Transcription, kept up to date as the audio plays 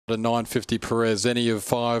a 950 Perez. Any of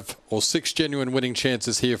 5 or 6 genuine winning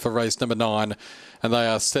chances here for race number 9, and they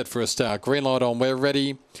are set for a start. Green light on, we're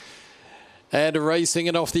ready. And racing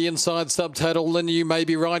it off the inside, Subtotal, and You May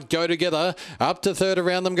Be Right go together. Up to third,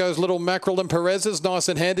 around them goes Little Mackerel, and Perez is nice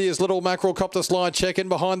and handy as Little Mackerel copped a slide check. In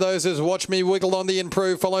behind those is Watch Me Wiggle on the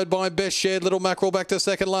improve, followed by Best Shared. Little Mackerel back to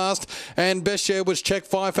second last, and Best Shared was checked.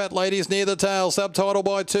 5 Fat Ladies near the tail. Subtitle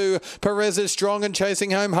by 2. Perez is strong and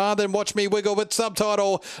chasing home hard. Then Watch Me Wiggle, but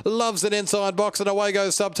Subtitle loves an inside box, and away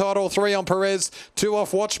goes Subtitle. 3 on Perez, 2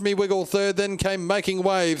 off Watch Me Wiggle third. Then came Making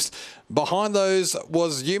Waves. Behind those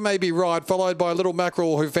was You May Be Right, followed by Little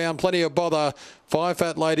Mackerel, who found plenty of bother. 5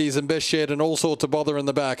 Fat Ladies and Best Shared, and all sorts of bother in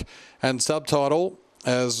the back. And Subtitle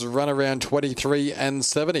has run around 23 and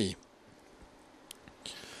 70.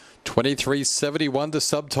 23.71 to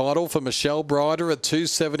Subtitle for Michelle Brider at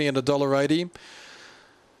 $2.70 and $1.80.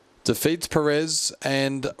 Defeats Perez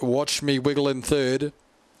and Watch Me Wiggle in third.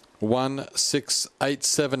 1, 6, 8,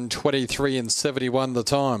 7, 23 and 71 the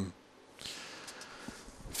time.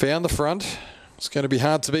 Found the front. It's going to be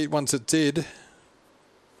hard to beat once it did.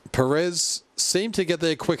 Perez seemed to get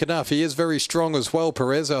there quick enough. He is very strong as well,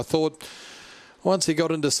 Perez. I thought once he got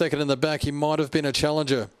into second in the back, he might have been a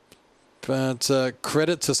challenger. But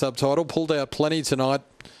credit to Subtitle. Pulled out plenty tonight.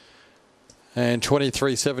 And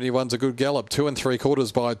 23.71's a good gallop. 2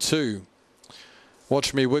 3/4 by 2.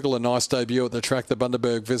 Watch Me Wiggle, a nice debut at the track. The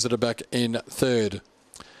Bundaberg visitor back in third.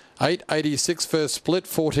 8.86 first split,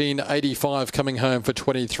 14.85 coming home for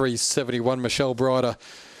 23.71. Michelle Brider,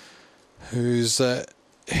 who's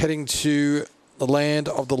heading to the land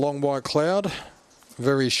of the long white cloud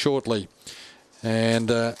very shortly.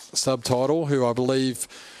 And Subtitle, who I believe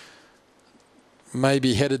may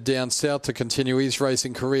be headed down south to continue his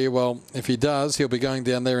racing career. Well, if he does, he'll be going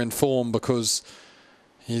down there in form because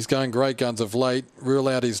he's going great guns of late. Rule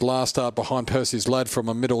out his last start behind Percy's Lad from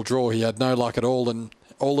a middle draw. He had no luck at all, and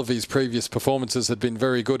all of his previous performances had been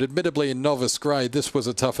very good. Admittedly in novice grade, this was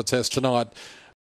a tougher test tonight.